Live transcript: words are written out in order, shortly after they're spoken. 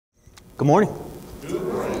Good morning.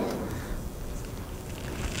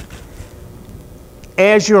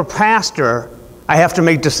 As your pastor, I have to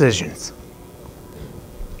make decisions.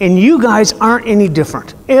 And you guys aren't any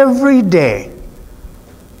different. Every day,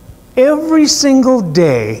 every single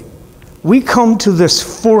day, we come to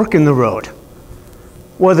this fork in the road.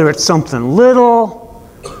 Whether it's something little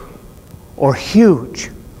or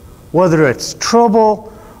huge, whether it's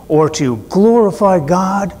trouble or to glorify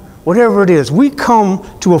God, whatever it is, we come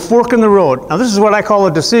to a fork in the road. Now, this is what I call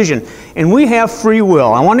a decision, and we have free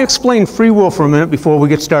will. I want to explain free will for a minute before we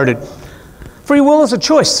get started. Free will is a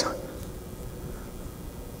choice.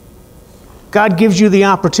 God gives you the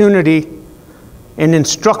opportunity and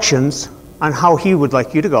instructions on how He would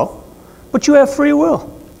like you to go, but you have free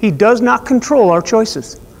will. He does not control our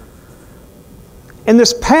choices. And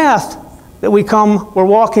this path that we're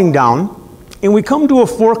walking down, and we come to a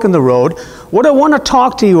fork in the road, what I want to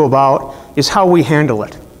talk to you about is how we handle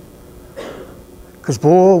it. Because,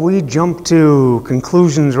 boy, we jump to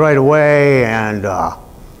conclusions right away, and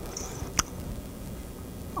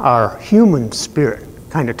our human spirit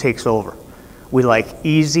kind of takes over. We like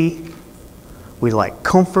easy, we like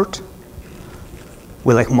comfort,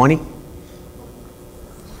 we like money,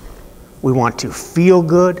 we want to feel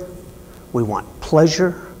good, we want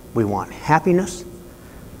pleasure, we want happiness.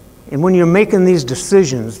 And when you're making these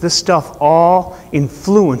decisions, this stuff all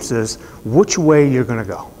influences which way you're going to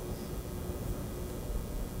go.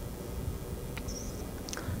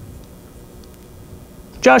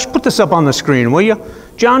 Josh, put this up on the screen, will you?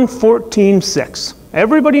 John 14:6.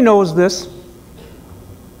 Everybody knows this.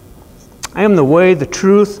 I am the way, the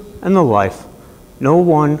truth, and the life. No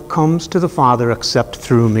one comes to the Father except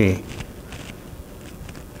through me.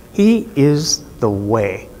 He is the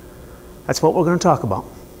way. That's what we're going to talk about.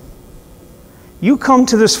 You come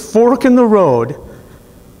to this fork in the road,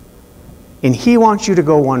 and He wants you to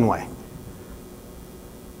go one way.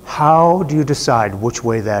 How do you decide which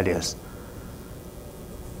way that is?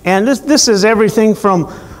 And this is everything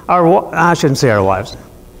from I shouldn't say our wives.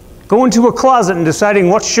 Going to a closet and deciding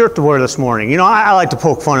what shirt to wear this morning. You know, I like to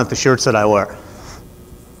poke fun at the shirts that I wear.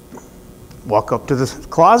 Walk up to the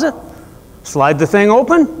closet, slide the thing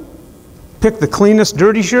open, pick the cleanest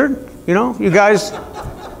dirty shirt. You know, you guys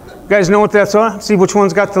know what that's on? See which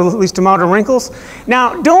one's got the least amount of wrinkles?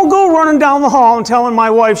 Now, don't go running down the hall and telling my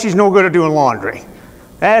wife she's no good at doing laundry.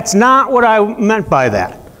 That's not what I meant by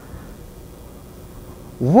that.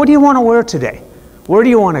 What do you want to wear today? Where do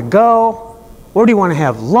you want to go? Where do you want to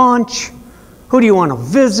have lunch? Who do you want to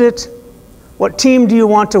visit? What team do you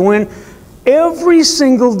want to win? Every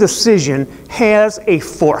single decision has a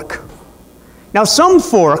fork. Now, some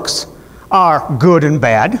forks are good and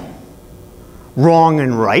bad, wrong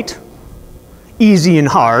and right, easy and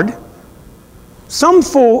hard. Some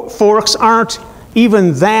forks aren't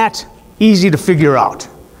even that easy to figure out.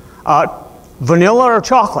 Vanilla or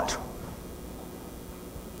chocolate.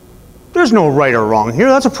 There's no right or wrong here,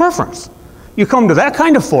 that's a preference. You come to that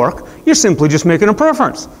kind of fork, you're simply just making a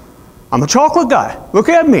preference. I'm a chocolate guy, look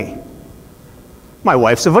at me. My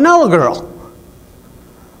wife's a vanilla girl.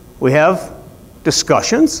 We have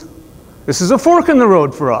discussions. This is a fork in the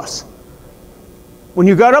road for us. When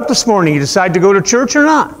you got up this morning, you decide to go to church or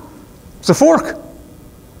not. It's a fork.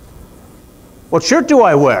 What shirt do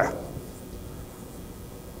I wear?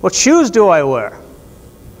 What shoes do I wear?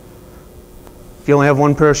 If you only have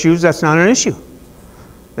one pair of shoes, that's not an issue.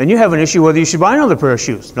 Then you have an issue whether you should buy another pair of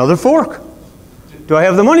shoes. Another fork. Do I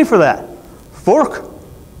have the money for that? Fork.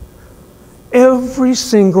 Every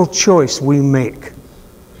single choice we make,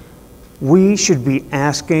 we should be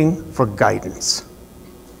asking for guidance.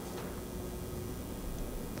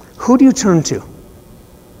 Who do you turn to?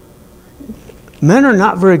 Men are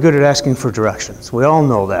not very good at asking for directions. We all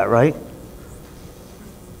know that, right?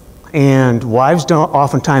 And wives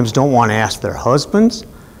oftentimes don't want to ask their husbands.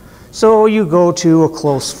 So you go to a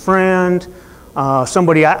close friend,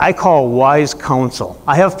 somebody I call wise counsel.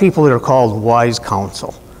 I have people that are called wise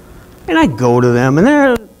counsel. And I go to them,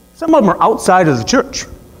 and some of them are outside of the church.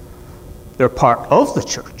 They're part of the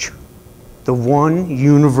church, the one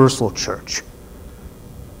universal church.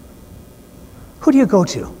 Who do you go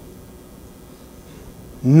to?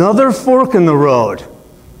 Another fork in the road.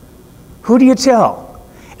 Who do you tell?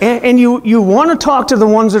 And you want to talk to the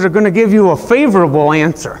ones that are going to give you a favorable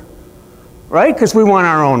answer, right? Because we want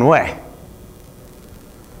our own way.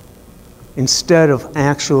 Instead of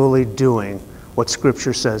actually doing what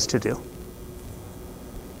Scripture says to do.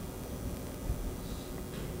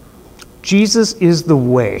 Jesus is the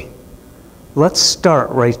way. Let's start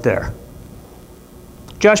right there.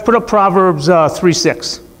 Josh, put up Proverbs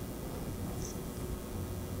 3:6.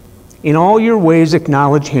 In all your ways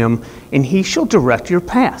acknowledge him, and he shall direct your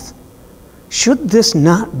path. Should this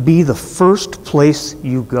not be the first place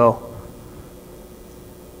you go?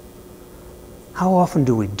 How often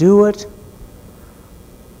do we do it? It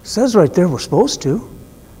says right there we're supposed to.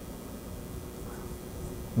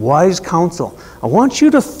 Wise counsel. I want you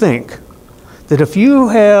to think that if you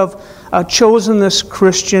have chosen this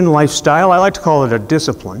Christian lifestyle, I like to call it a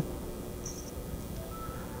discipline,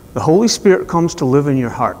 the Holy Spirit comes to live in your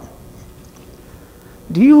heart.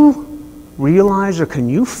 Do you realize, or can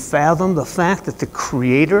you fathom the fact that the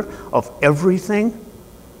Creator of everything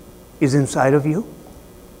is inside of you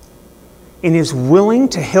and is willing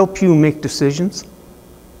to help you make decisions?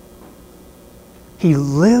 He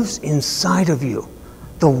lives inside of you.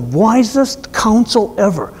 The wisest counsel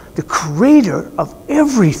ever, the Creator of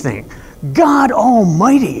everything, God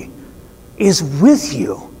Almighty, is with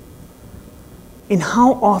you. And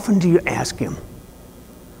how often do you ask him?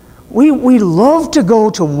 We love to go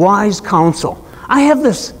to wise counsel. I have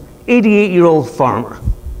this 88-year-old farmer.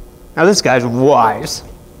 Now this guy's wise.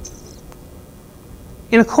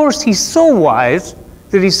 And of course he's so wise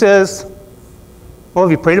that he says, well,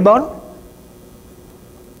 have you prayed about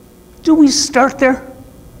it? Do we start there?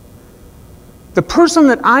 The person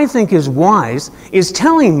that I think is wise is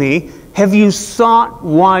telling me, have you sought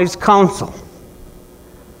wise counsel?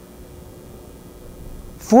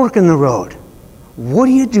 Fork in the road. What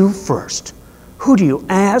do you do first? Who do you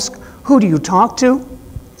ask? Who do you talk to?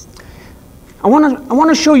 I want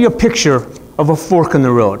to show you a picture of a fork in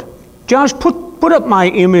the road. Josh, put up my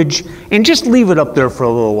image and just leave it up there for a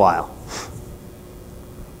little while.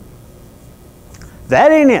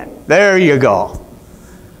 That ain't it. There you go.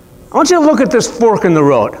 I want you to look at this fork in the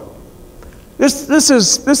road. This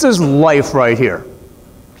is life right here.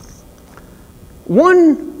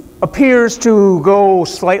 One appears to go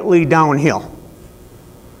slightly downhill.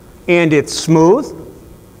 And it's smooth,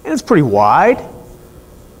 and it's pretty wide.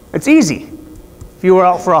 It's easy. If you were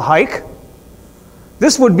out for a hike,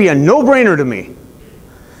 this would be a no-brainer to me.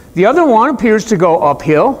 The other one appears to go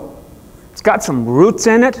uphill. It's got some roots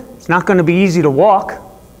in it. It's not going to be easy to walk.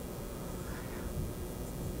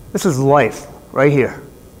 This is life right here.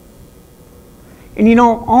 And you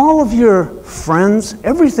know, all of your friends,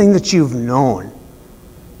 everything that you've known,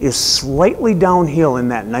 is slightly downhill in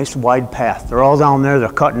that nice wide path. They're all down there, they're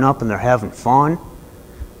cutting up and they're having fun.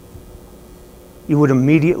 You would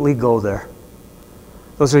immediately go there.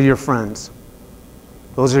 Those are your friends.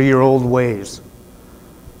 Those are your old ways.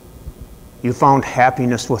 You found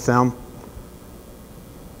happiness with them.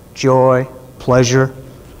 Joy, pleasure.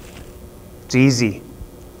 It's easy.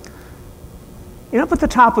 And up at the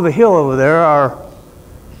top of the hill over there are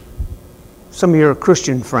some of your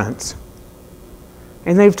Christian friends.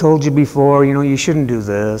 And they've told you before, you know, you shouldn't do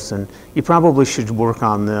this, and you probably should work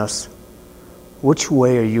on this. Which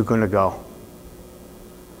way are you going to go?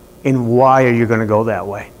 And why are you going to go that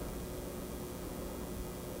way?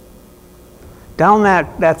 Down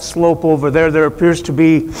that slope over there, there appears to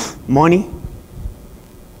be money.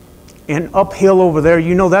 And uphill over there,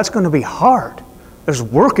 you know that's going to be hard. There's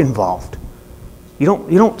work involved. You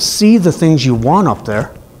don't see the things you want up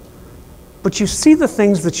there, but you see the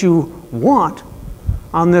things that you want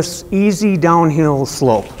on this easy downhill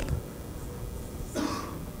slope.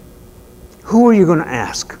 Who are you going to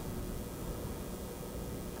ask?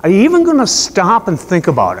 Are you even going to stop and think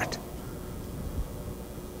about it?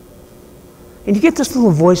 And you get this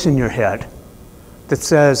little voice in your head that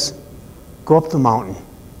says, go up the mountain.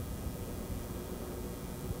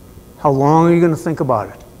 How long are you going to think about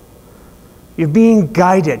it? You're being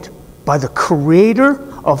guided by the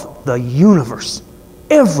Creator of the universe,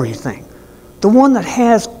 everything. The one that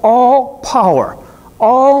has all power,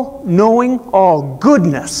 all knowing, all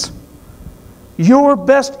goodness. Your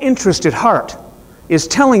best interest at heart is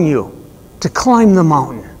telling you to climb the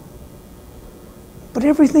mountain. But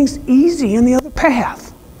everything's easy in the other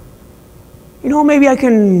path. You know, maybe I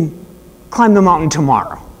can climb the mountain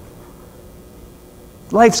tomorrow.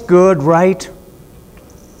 Life's good, right?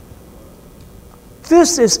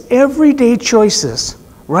 This is everyday choices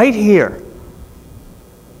right here.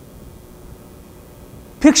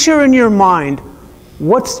 Picture in your mind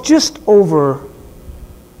what's just over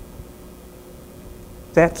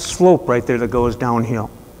that slope right there that goes downhill.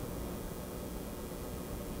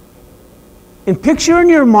 And picture in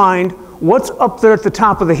your mind what's up there at the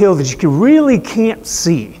top of the hill that you really can't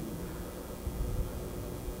see.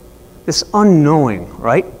 This unknowing,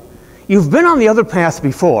 right? You've been on the other path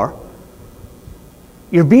before.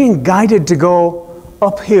 You're being guided to go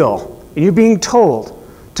uphill, and you're being told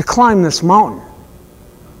to climb this mountain.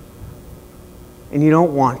 And you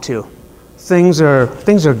don't want to. things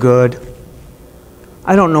are good.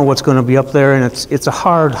 I don't know what's going to be up there, and it's a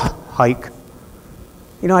hard hike.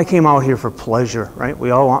 You know, I came out here for pleasure, right?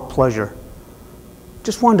 We all want pleasure.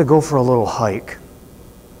 Just wanted to go for a little hike.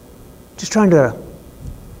 Just trying to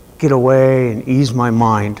get away and ease my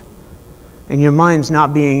mind. And your mind's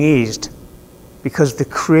not being eased because the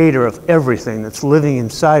creator of everything that's living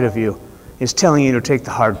inside of you is telling you to take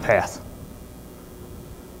the hard path.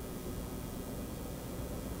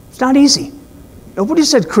 It's not easy. Nobody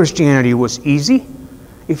said Christianity was easy.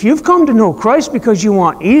 If you've come to know Christ because you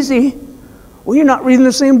want easy, well, you're not reading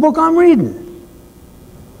the same book I'm reading.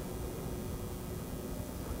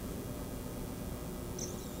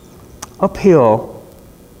 Uphill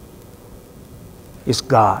is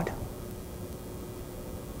God.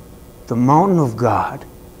 The mountain of God.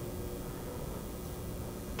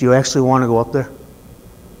 Do you actually want to go up there?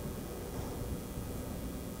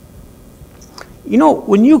 You know,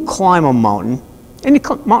 when you climb a mountain, any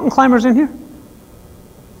mountain climbers in here?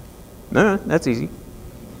 No, that's easy.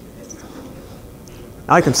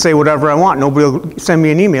 I can say whatever I want. Nobody will send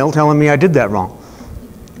me an email telling me I did that wrong.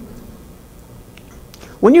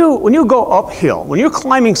 When you go uphill, when you're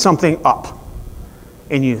climbing something up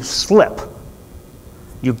and you slip,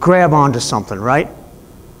 you grab onto something, right?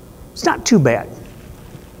 It's not too bad.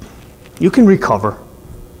 You can recover.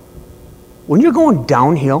 When you're going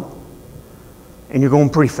downhill and you're going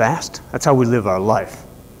pretty fast, that's how we live our life.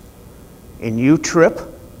 And you trip,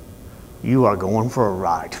 you are going for a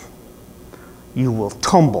ride. You will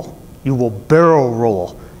tumble, you will barrel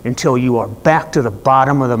roll until you are back to the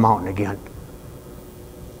bottom of the mountain again.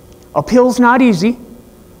 Uphill's not easy,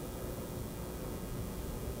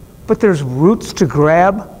 but there's roots to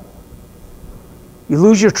grab. You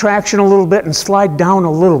lose your traction a little bit and slide down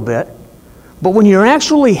a little bit. But when you're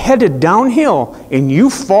actually headed downhill and you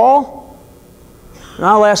fall,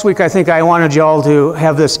 now last week I think I wanted y'all to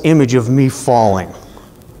have this image of me falling.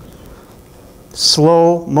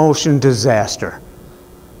 Slow motion disaster.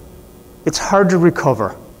 It's hard to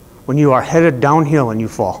recover when you are headed downhill and you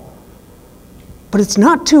fall. But it's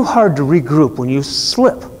not too hard to regroup when you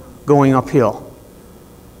slip going uphill.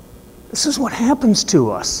 This is what happens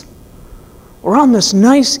to us. We're on this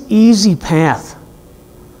nice, easy path.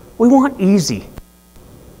 We want easy.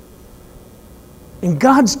 And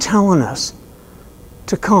God's telling us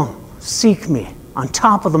to come, seek me on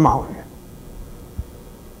top of the mountain.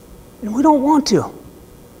 And we don't want to.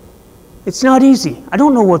 It's not easy. I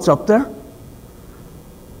don't know what's up there.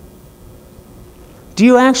 Do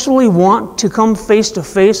you actually want to come face to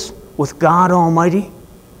face with God Almighty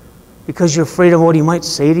because you're afraid of what He might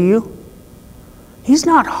say to you? He's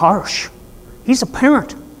not harsh. He's a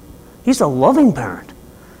parent. He's a loving parent.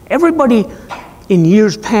 Everybody in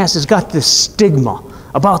years past has got this stigma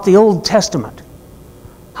about the Old Testament.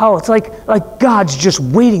 How it's like God's just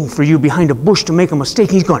waiting for you behind a bush to make a mistake.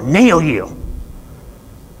 He's going to nail you.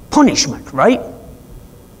 Punishment, right?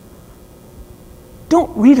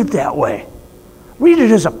 Don't read it that way. Read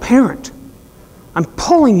it as a parent. I'm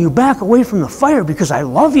pulling you back away from the fire because I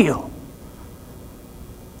love you.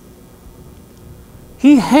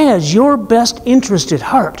 He has your best interest at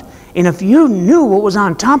heart. And if you knew what was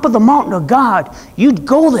on top of the mountain of God, you'd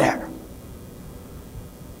go there.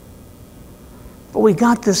 But we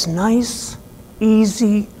got this nice,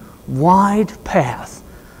 easy, wide path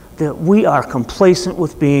that we are complacent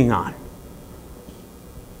with being on.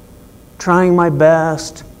 Trying my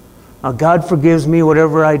best. God forgives me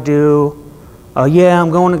whatever I do. Yeah, I'm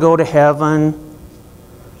going to go to heaven.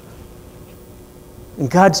 And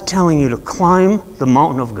God's telling you to climb the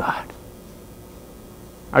mountain of God.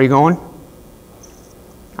 Are you going?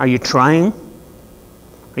 Are you trying?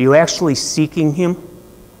 Are you actually seeking Him?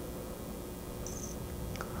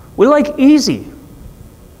 We like easy.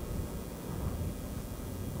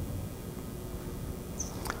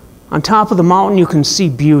 On top of the mountain, you can see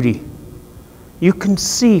beauty. You can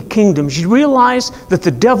see kingdoms. You realize that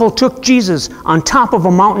the devil took Jesus on top of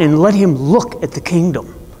a mountain and let him look at the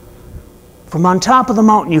kingdom. From on top of the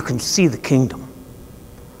mountain, you can see the kingdom.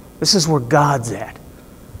 This is where God's at.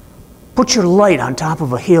 Put your light on top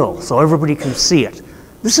of a hill so everybody can see it.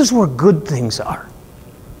 This is where good things are.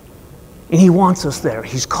 And He wants us there.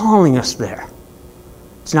 He's calling us there.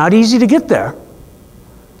 It's not easy to get there.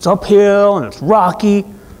 It's uphill and it's rocky.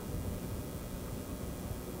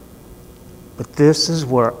 But this is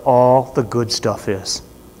where all the good stuff is.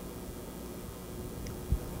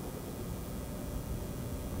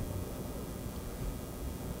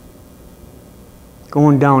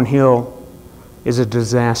 Going downhill is a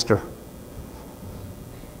disaster.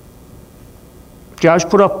 Josh,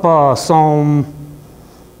 put up Psalm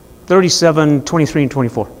 37, 23, and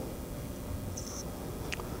 24.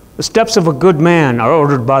 The steps of a good man are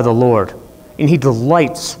ordered by the Lord, and he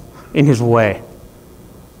delights in his way.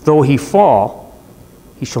 Though he fall,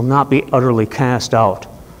 he shall not be utterly cast out,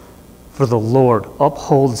 for the Lord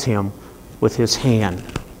upholds him with his hand.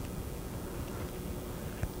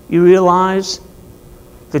 You realize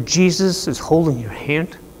that Jesus is holding your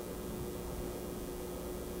hand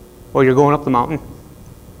while you're going up the mountain?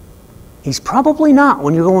 He's probably not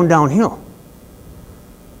when you're going downhill.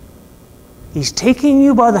 He's taking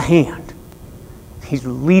you by the hand. He's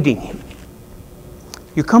leading you.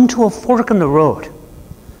 You come to a fork in the road.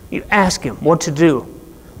 You ask him what to do.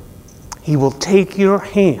 He will take your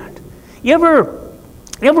hand. You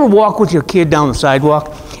ever walk with your kid down the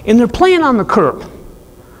sidewalk and they're playing on the curb,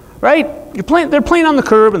 right? They're playing on the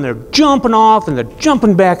curb and they're jumping off and they're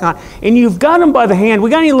jumping back on, and you've got them by the hand. We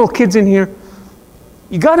got any little kids in here?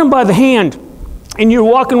 You got them by the hand and you're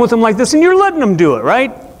walking with them like this and you're letting them do it,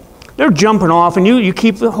 right? They're jumping off and you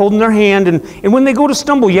keep holding their hand, and when they go to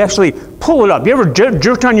stumble, you actually pull it up. You ever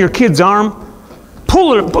jerked on your kid's arm?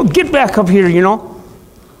 Pull it up, get back up here, you know.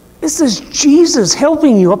 This is Jesus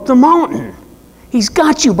helping you up the mountain. He's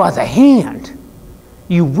got you by the hand.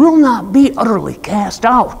 You will not be utterly cast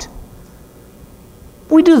out.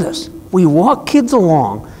 We do this. We walk kids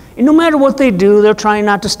along, and no matter what they do, they're trying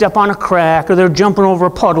not to step on a crack or they're jumping over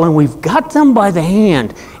a puddle, and we've got them by the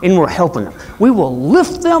hand and we're helping them. We will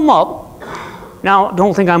lift them up. Now,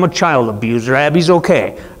 don't think I'm a child abuser. Abby's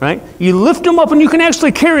okay, right? You lift them up and you can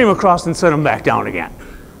actually carry them across and set them back down again.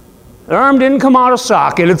 Their arm didn't come out of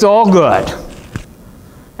socket. It's all good.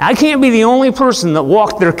 I can't be the only person that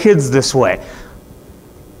walked their kids this way.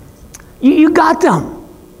 You got them.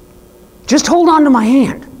 Just hold on to my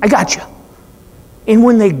hand. I got you. And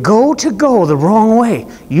when they go the wrong way,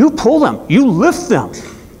 you pull them, you lift them,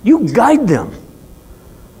 you guide them.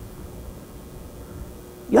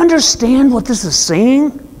 You understand what this is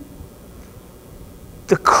saying?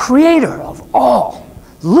 The Creator of all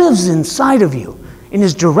lives inside of you and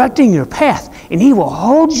is directing your path, and he will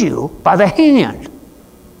hold you by the hand.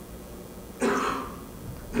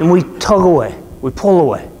 And we tug away, we pull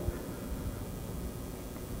away.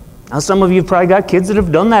 Now some of you have probably got kids that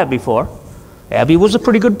have done that before. Abby was a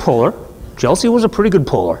pretty good puller. Chelsea was a pretty good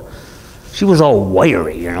puller. She was all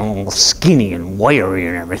wiry, you know, skinny and wiry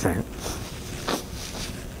and everything.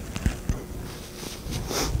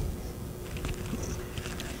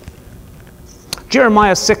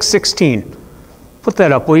 Jeremiah 6:16. Put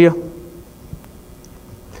that up, will you?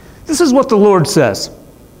 This is what the Lord says.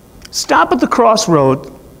 Stop at the crossroad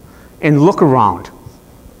and look around.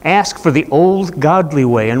 Ask for the old godly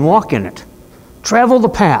way and walk in it. Travel the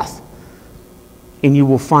path, and you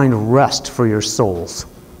will find rest for your souls.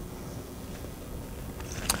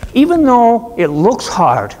 Even though it looks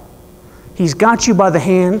hard, he's got you by the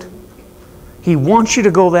hand. He wants you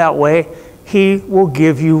to go that way. He will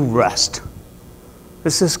give you rest.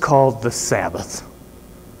 This is called the Sabbath.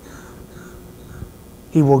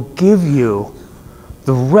 He will give you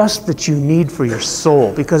the rest that you need for your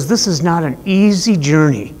soul, because this is not an easy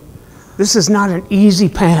journey. This is not an easy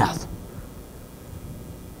path.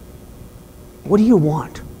 What do you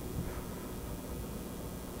want?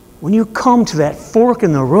 When you come to that fork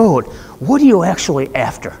in the road, what are you actually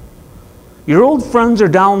after? Your old friends are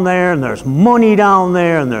down there, and there's money down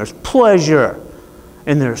there, and there's pleasure,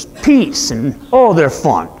 and there's peace, and oh, they're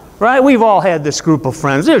fun, right? We've all had this group of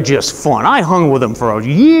friends. They're just fun. I hung with them for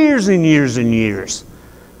years and years and years.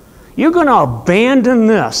 You're going to abandon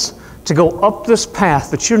this to go up this path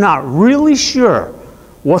that you're not really sure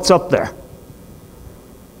what's up there.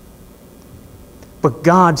 But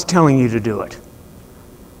God's telling you to do it.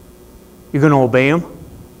 You're going to obey him?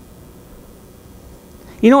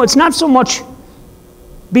 You know, it's not so much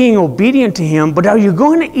being obedient to him, but are you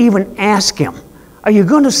going to even ask him? Are you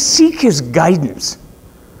going to seek his guidance?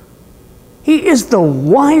 He is the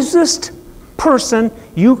wisest person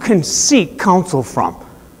you can seek counsel from,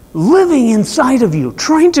 living inside of you,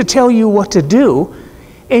 trying to tell you what to do,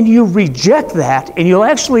 and you reject that, and you'll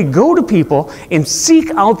actually go to people and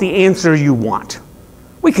seek out the answer you want.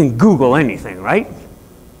 We can Google anything, right?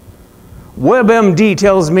 WebMD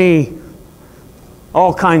tells me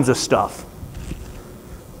all kinds of stuff.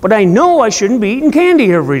 But I know I shouldn't be eating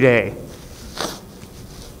candy every day.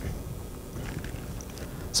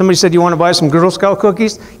 Somebody said, you want to buy some Girl Scout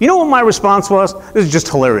cookies? You know what my response was? This is just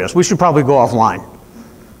hilarious. We should probably go offline.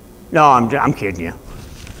 No, I'm kidding you.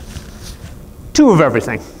 2 of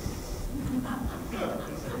everything.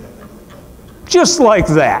 Just like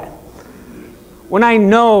that. When I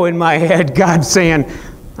know in my head God's saying,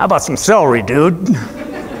 how about some celery, dude?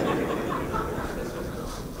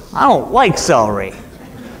 I don't like celery.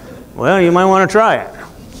 Well, you might want to try it.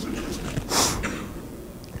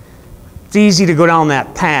 It's easy to go down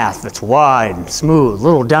that path that's wide and smooth, a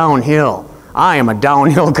little downhill. I am a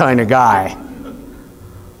downhill kind of guy.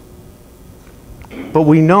 But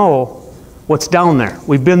we know what's down there.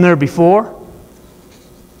 We've been there before.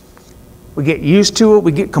 We get used to it.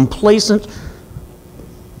 We get complacent.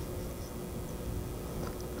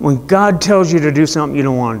 When God tells you to do something, you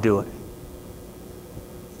don't want to do it.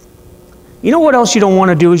 You know what else you don't want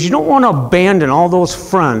to do is you don't want to abandon all those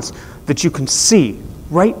friends that you can see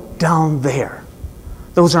right down there.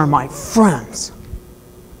 Those are my friends.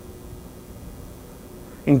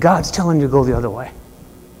 And God's telling you to go the other way.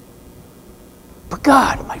 But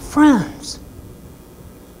God, my friends,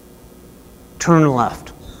 turn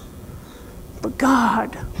left. But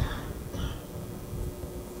God,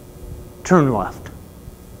 turn left.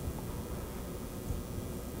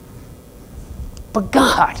 But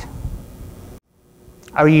God,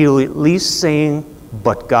 are you at least saying,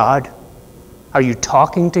 but God? Are you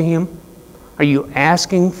talking to Him? Are you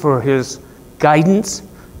asking for His guidance,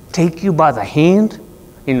 take you by the hand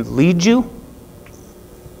and lead you?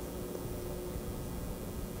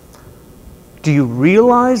 Do you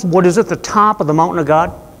realize what is at the top of the mountain of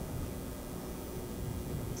God?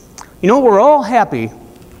 You know, we're all happy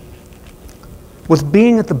with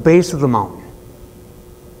being at the base of the mountain.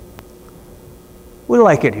 We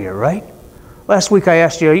like it here, right? Last week I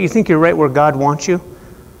asked you, you think you're right where God wants you?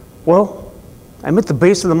 Well, I'm at the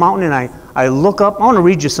base of the mountain and I look up. I want to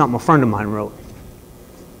read you something a friend of mine wrote.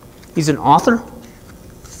 He's an author,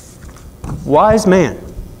 wise man.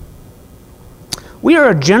 We are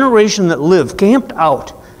a generation that live camped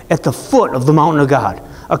out at the foot of the mountain of God,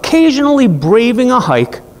 occasionally braving a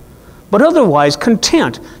hike, but otherwise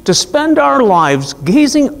content to spend our lives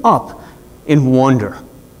gazing up in wonder.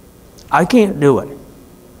 I can't do it.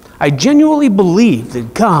 I genuinely believe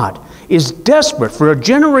that God is desperate for a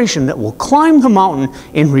generation that will climb the mountain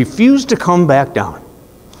and refuse to come back down.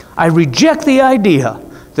 I reject the idea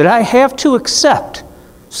that I have to accept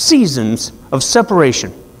seasons of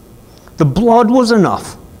separation. The blood was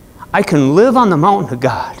enough. I can live on the mountain of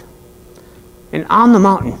God. And on the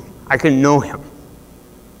mountain, I can know Him.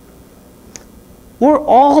 We're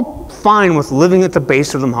all fine with living at the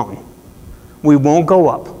base of the mountain. We won't go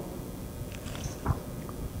up.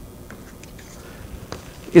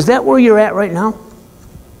 Is that where you're at right now?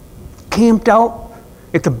 Camped out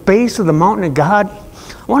at the base of the mountain of God?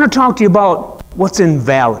 I want to talk to you about what's in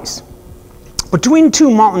valleys. Between two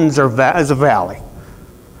mountains is a valley.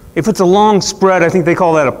 If it's a long spread, I think they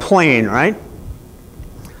call that a plain, right?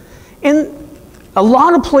 In a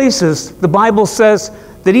lot of places, the Bible says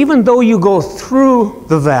that even though you go through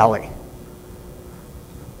the valley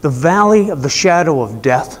of the shadow of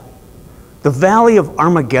death, the valley of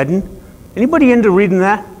Armageddon. Anybody into reading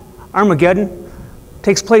that? Armageddon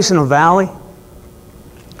takes place in a valley.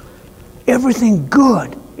 Everything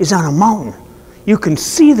good is on a mountain. You can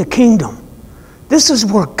see the kingdom. This is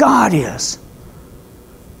where God is.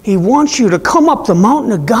 He wants you to come up the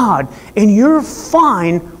mountain of God, and you're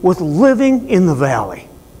fine with living in the valley.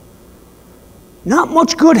 Not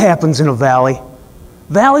much good happens in a valley.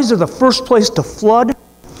 Valleys are the first place to flood.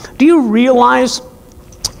 Do you realize,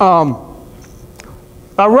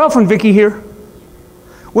 Ralph and Vicky here,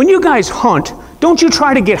 when you guys hunt, don't you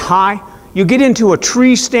try to get high? You get into a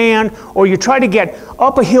tree stand, or you try to get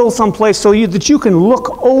up a hill someplace so that you can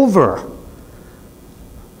look over.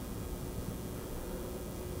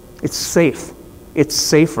 It's safe. It's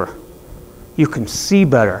safer. You can see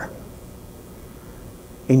better.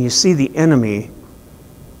 And you see the enemy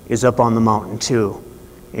is up on the mountain too.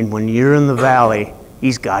 And when you're in the valley,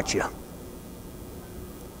 he's got you.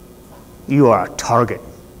 You are a target.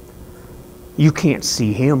 You can't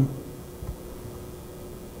see him.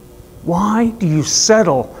 Why do you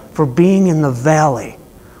settle for being in the valley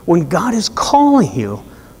when God is calling you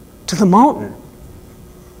to the mountain?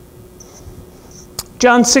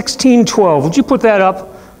 John 16:12. Would you put that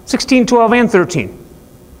up? 16:12 and 13.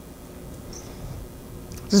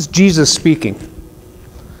 This is Jesus speaking.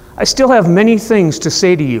 I still have many things to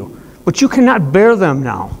say to you, but you cannot bear them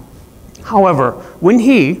now. However, when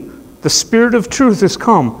He, the Spirit of truth, has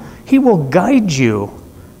come, He will guide you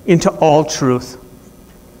into all truth.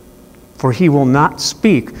 For He will not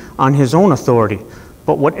speak on His own authority,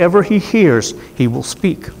 but whatever He hears, He will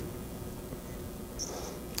speak.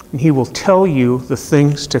 And He will tell you the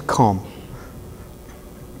things to come.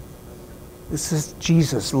 This is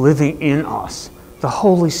Jesus living in us. The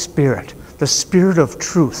Holy Spirit, the Spirit of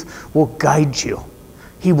truth, will guide you.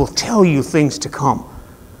 He will tell you things to come.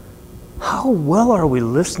 How well are we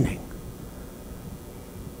listening?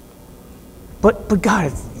 But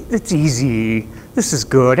God, it's easy. This is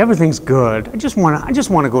good. Everything's good. I just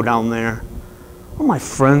want to go down there. All my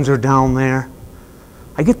friends are down there.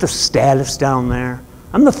 I get the status down there.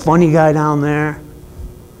 I'm the funny guy down there.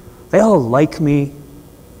 They all like me.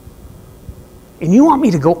 And you want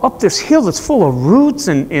me to go up this hill that's full of roots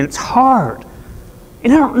and it's hard.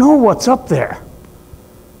 And I don't know what's up there.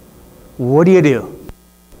 What do?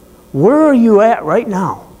 Where are you at right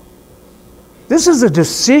now? This is a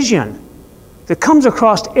decision that comes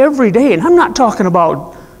across every day. And I'm not talking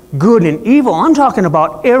about good and evil. I'm talking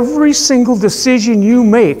about every single decision you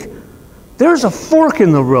make. There's a fork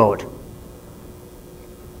in the road.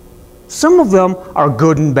 Some of them are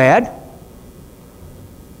good and bad.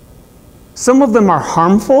 Some of them are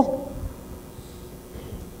harmful.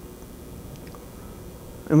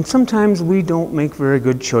 And sometimes we don't make very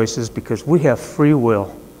good choices because we have free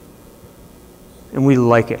will. And we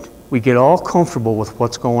like it. We get all comfortable with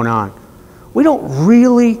what's going on. We don't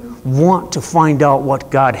really want to find out what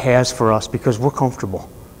God has for us because we're comfortable.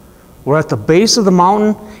 We're at the base of the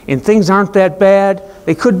mountain and things aren't that bad.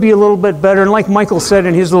 They could be a little bit better. And like Michael said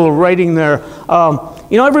in his little writing there,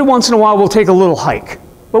 every once in a while we'll take a little hike.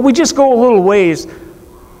 But we just go a little ways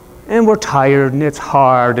and we're tired and it's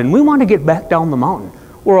hard and we want to get back down the mountain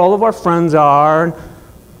where all of our friends are and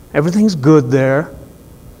everything's good there.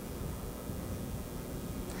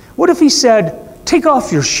 What if he said, take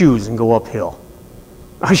off your shoes and go uphill?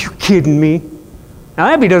 Are you kidding me? Now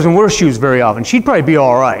Abby doesn't wear shoes very often. She'd probably be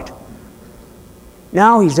all right.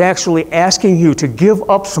 Now he's actually asking you to give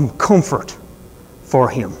up some comfort for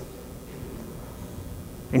him.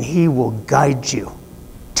 And he will guide you,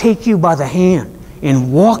 take you by the hand,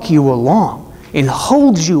 and walk you along, and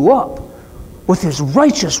hold you up with his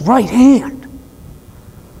righteous right hand.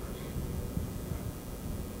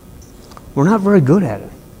 We're not very good at it.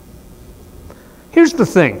 Here's the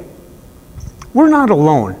thing. We're not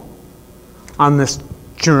alone on this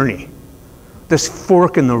journey, this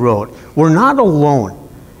fork in the road. We're not alone.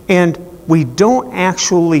 And we don't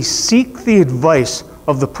actually seek the advice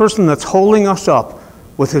of the person that's holding us up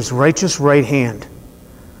with his righteous right hand.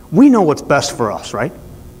 We know what's best for us, right?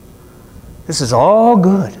 This is all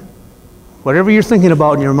good. Whatever you're thinking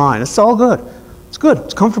about in your mind, it's all good. It's good.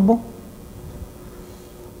 It's comfortable.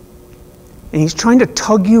 And he's trying to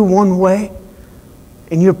tug you one way,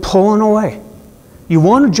 and you're pulling away. You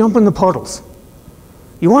want to jump in the puddles.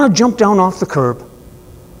 You want to jump down off the curb.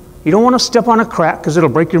 You don't want to step on a crack because it'll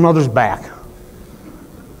break your mother's back.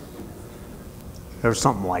 Or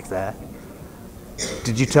something like that.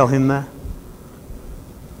 Did you tell him that?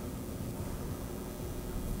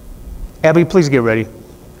 Abby, please get ready.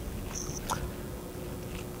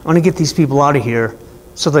 I want to get these people out of here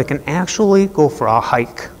so they can actually go for a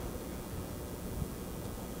hike.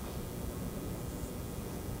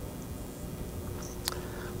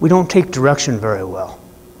 We don't take direction very well.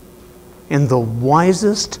 And the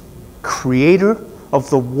wisest creator of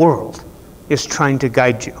the world is trying to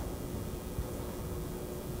guide you.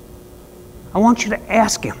 I want you to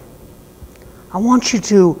ask him. I want you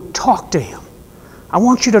to talk to him. I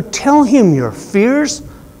want you to tell him your fears.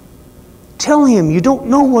 Tell him you don't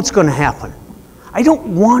know what's going to happen. I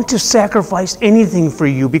don't want to sacrifice anything for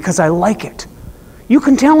you because I like it. You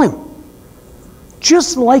can tell him.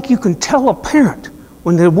 Just like you can tell a parent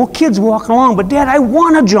when the kid's walking along, but Dad, I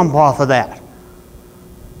want to jump off of that.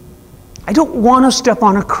 I don't want to step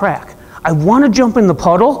on a crack. I want to jump in the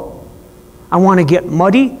puddle. I want to get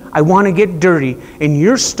muddy. I want to get dirty. And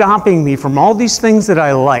you're stopping me from all these things that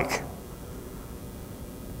I like.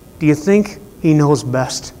 Do you think he knows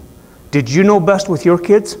best? Did you know best with your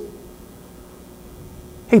kids?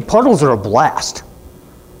 Hey, puddles are a blast.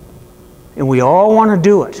 And we all want to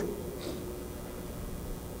do it.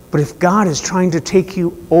 But if God is trying to take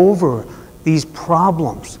you over these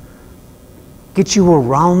problems, get you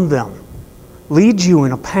around them, lead you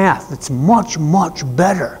in a path that's much, much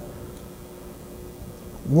better,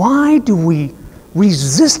 why do we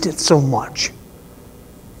resist it so much?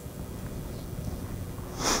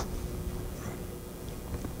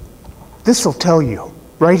 This will tell you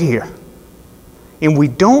right here. And we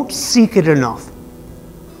don't seek it enough.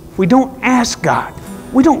 We don't ask God.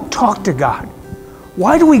 We don't talk to God.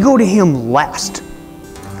 Why do we go to him last?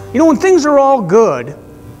 You know, when things are all good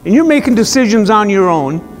and you're making decisions on your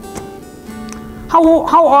own,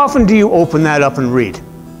 how often do you open that up and read?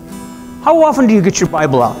 How often do you get your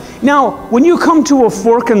Bible out? Now, when you come to a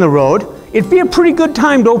fork in the road, it'd be a pretty good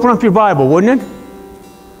time to open up your Bible, wouldn't it?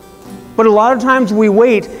 But a lot of times we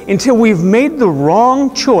wait until we've made the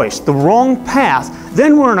wrong choice, the wrong path.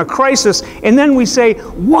 Then we're in a crisis, and then we say,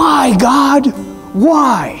 why, God?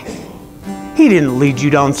 Why? He didn't lead you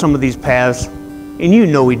down some of these paths, and you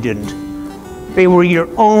know he didn't. They were your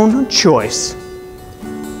own choice.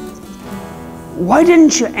 Why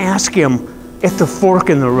didn't you ask him at the fork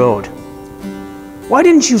in the road? Why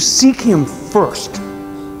didn't you seek him first?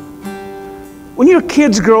 When your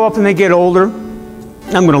kids grow up and they get older,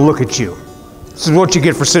 I'm going to look at you. This is what you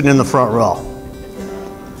get for sitting in the front row.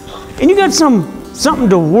 And you got something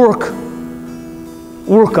to work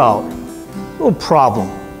out, a little problem.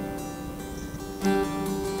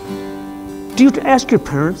 Do you ask your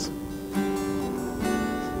parents?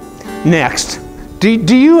 Next, do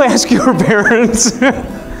you ask your parents?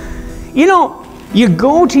 You know, you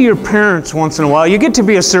go to your parents once in a while. You get to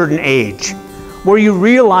be a certain age where you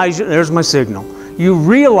realize, there's my signal, you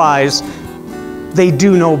realize they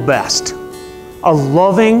do know best. A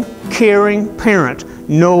loving, caring parent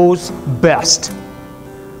knows best.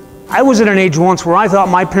 I was at an age once where I thought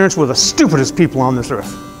my parents were the stupidest people on this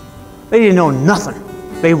earth. They didn't know nothing.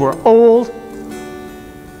 They were old.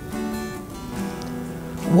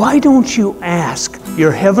 Why don't you ask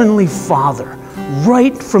your Heavenly Father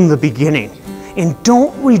right from the beginning and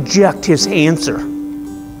don't reject His answer?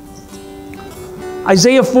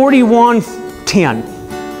 Isaiah 41:10.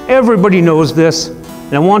 Everybody knows this,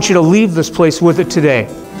 and I want you to leave this place with it today.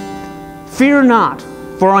 Fear not,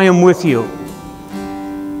 for I am with you.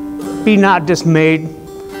 Be not dismayed,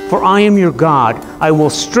 for I am your God. I will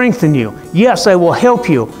strengthen you. Yes, I will help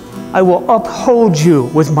you. I will uphold you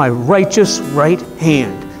with my righteous right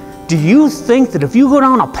hand. Do you think that if you go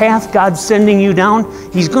down a path God's sending you down,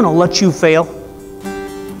 He's going to let you fail?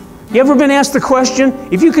 You ever been asked the question,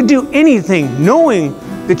 if you could do anything knowing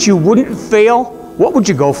that you wouldn't fail, what would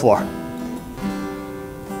you go for?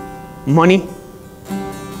 Money?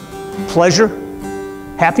 Pleasure?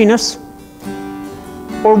 Happiness?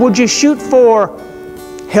 Or would you shoot for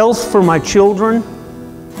health for my children?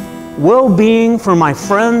 Well-being for my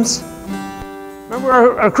friends?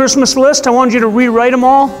 Remember our Christmas list? I wanted you to rewrite them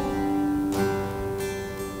all.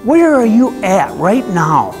 Where are you at right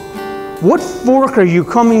now? What fork are you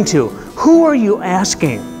coming to? Who are you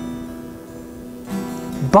asking?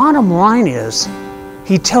 Bottom line is,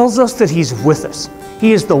 He tells us that He's with us.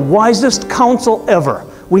 He is the wisest counsel ever.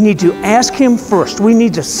 We need to ask Him first. We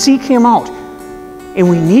need to seek Him out. And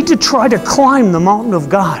we need to try to climb the mountain of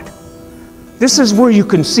God. This is where you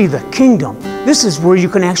can see the kingdom. This is where you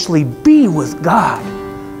can actually be with God.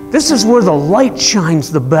 This is where the light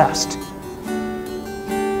shines the best.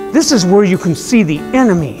 This is where you can see the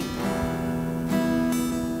enemy.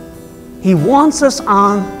 He wants us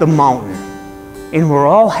on the mountain, and we're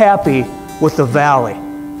all happy with the valley.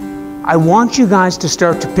 I want you guys to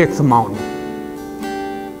start to pick the mountain.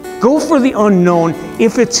 Go for the unknown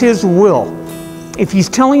if it's His will. If He's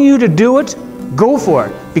telling you to do it, go for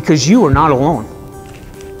it, because you are not alone.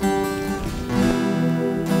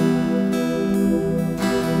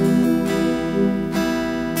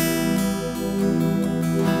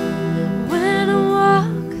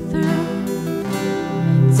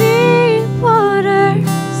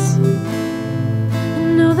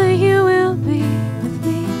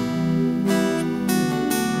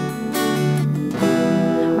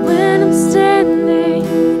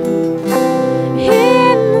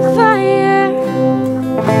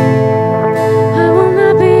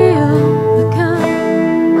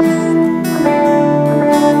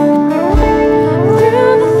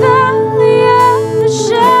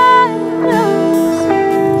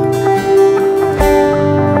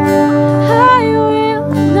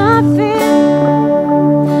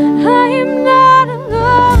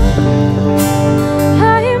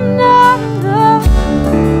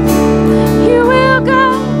 You will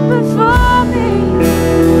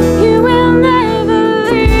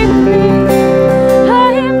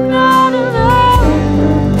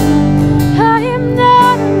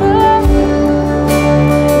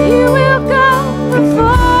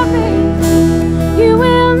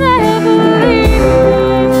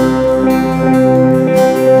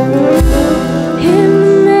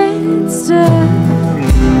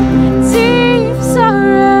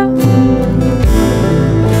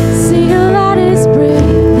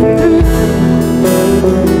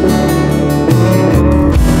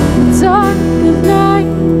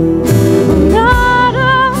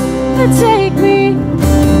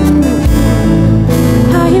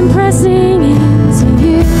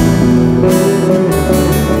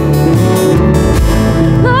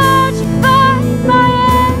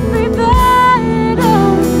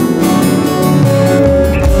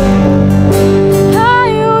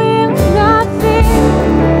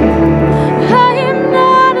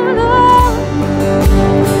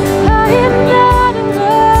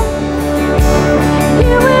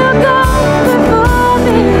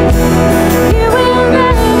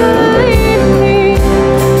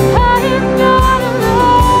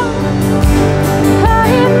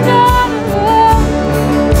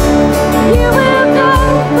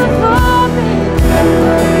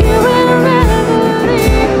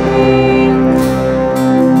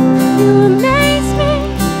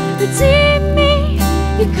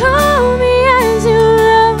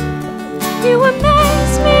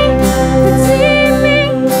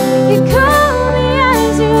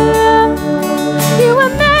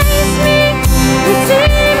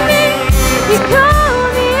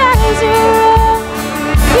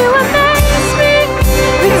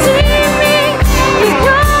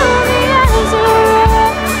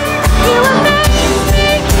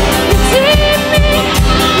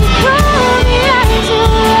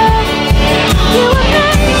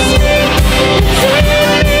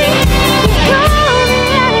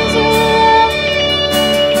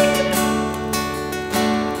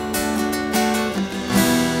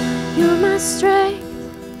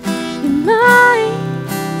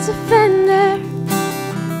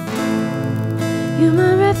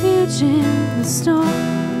rage in the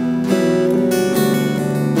storm.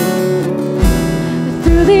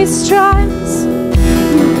 Through these trials,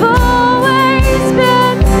 you've always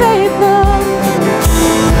been faithful.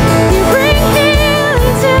 You bring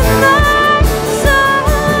healing to my soul.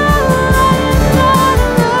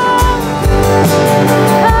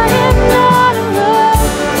 I am not alone.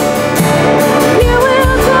 You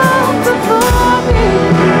will go before me.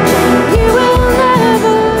 You will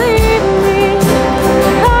never leave me.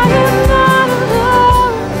 I am not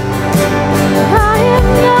alone. I am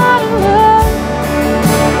not alone.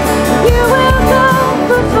 You will go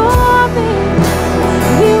before me.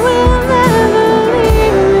 You will never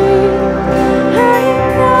leave me. I am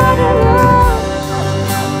not alone.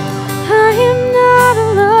 I am not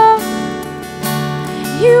alone.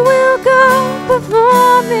 You will go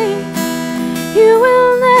before me. You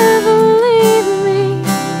will never leave me.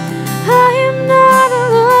 I am not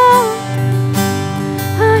alone.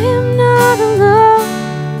 I am not alone.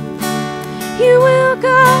 You will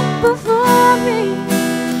go before me.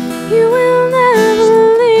 You will never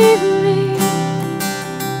leave me.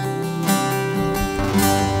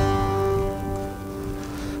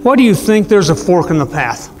 Why do you think there's a fork in the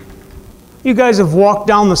path? You guys have walked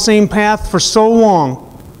down the same path for so long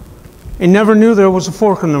and never knew there was a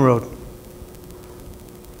fork in the road.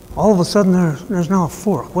 All of a sudden there's now a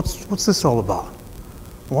fork. What's this all about?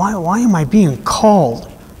 Why am I being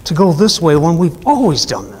called to go this way when we've always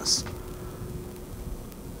done this?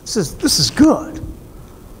 This is good.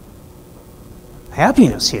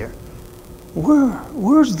 Happiness here.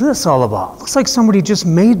 Where's this all about? Looks like somebody just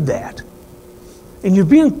made that. And you're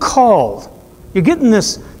being called. You're getting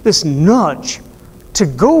this nudge to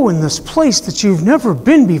go in this place that you've never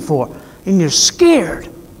been before. And you're scared.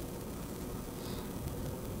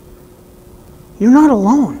 You're not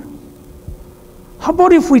alone. How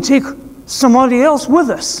about if we take somebody else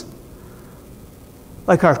with us?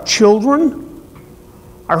 Like our children,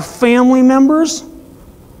 our family members,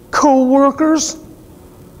 co-workers,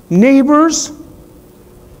 neighbors.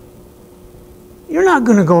 You're not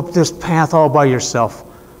going to go up this path all by yourself.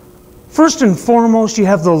 First and foremost, you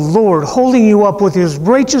have the Lord holding you up with His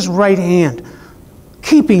righteous right hand,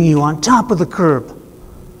 keeping you on top of the curb.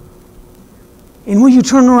 And will you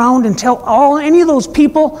turn around and tell any of those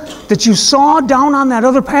people that you saw down on that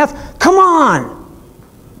other path, come on,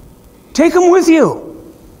 take them with you.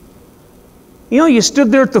 You know, you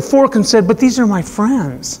stood there at the fork and said, but these are my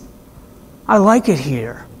friends. I like it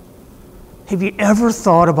here. Have you ever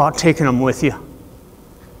thought about taking them with you?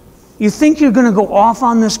 You think you're going to go off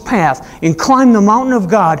on this path and climb the mountain of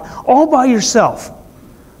God all by yourself.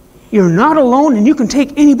 You're not alone, and you can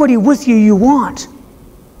take anybody with you you want.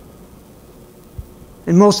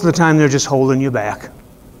 And most of the time, they're just holding you back.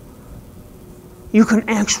 You can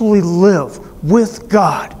actually live with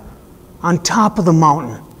God on top of the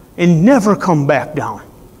mountain and never come back down.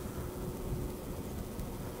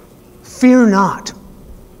 Fear not,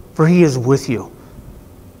 for He is with you.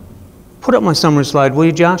 Put up my summary slide, will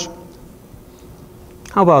you, Josh?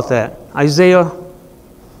 How about that? Isaiah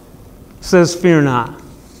says, fear not.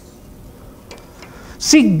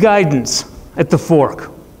 Seek guidance at the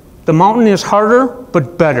fork. The mountain is harder,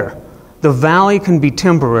 but better. The valley can be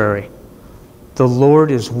temporary. The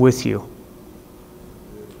Lord is with you.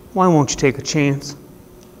 Why won't you take a chance?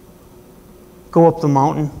 Go up the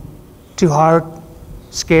mountain. Too hard?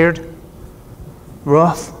 Scared?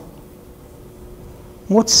 Rough?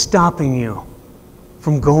 What's stopping you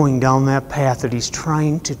from going down that path that He's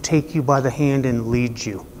trying to take you by the hand and lead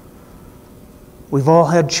you? We've all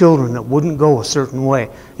had children that wouldn't go a certain way,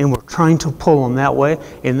 and we're trying to pull them that way,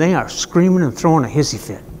 and they are screaming and throwing a hissy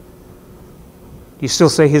fit. Do you still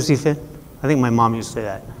say hissy fit? I think my mom used to say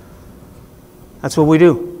that. That's what we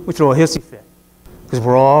do. We throw a hissy fit because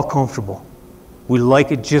we're all comfortable. We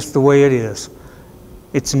like it just the way it is.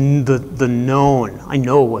 It's the known. I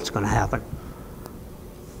know what's going to happen.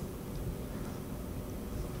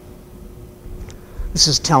 This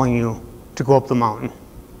is telling you to go up the mountain.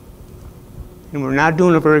 And we're not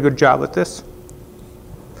doing a very good job at this.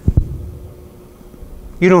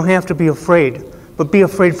 You don't have to be afraid, but be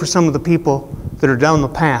afraid for some of the people that are down the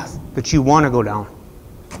path that you want to go down.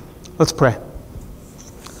 Let's pray.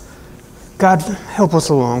 God, help us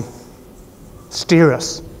along. Steer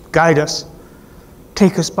us, guide us,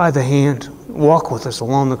 take us by the hand, walk with us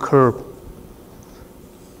along the curb.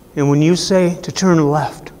 And when you say to turn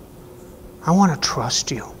left, I want to trust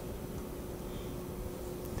you.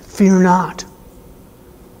 Fear not,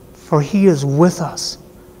 for He is with us.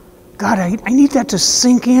 God, I need that to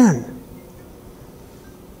sink in.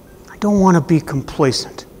 I don't want to be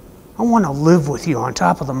complacent. I want to live with you on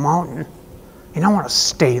top of the mountain And I want to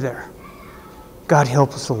stay there. God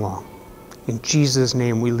help us along. In Jesus'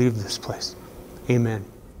 name we leave this place. Amen.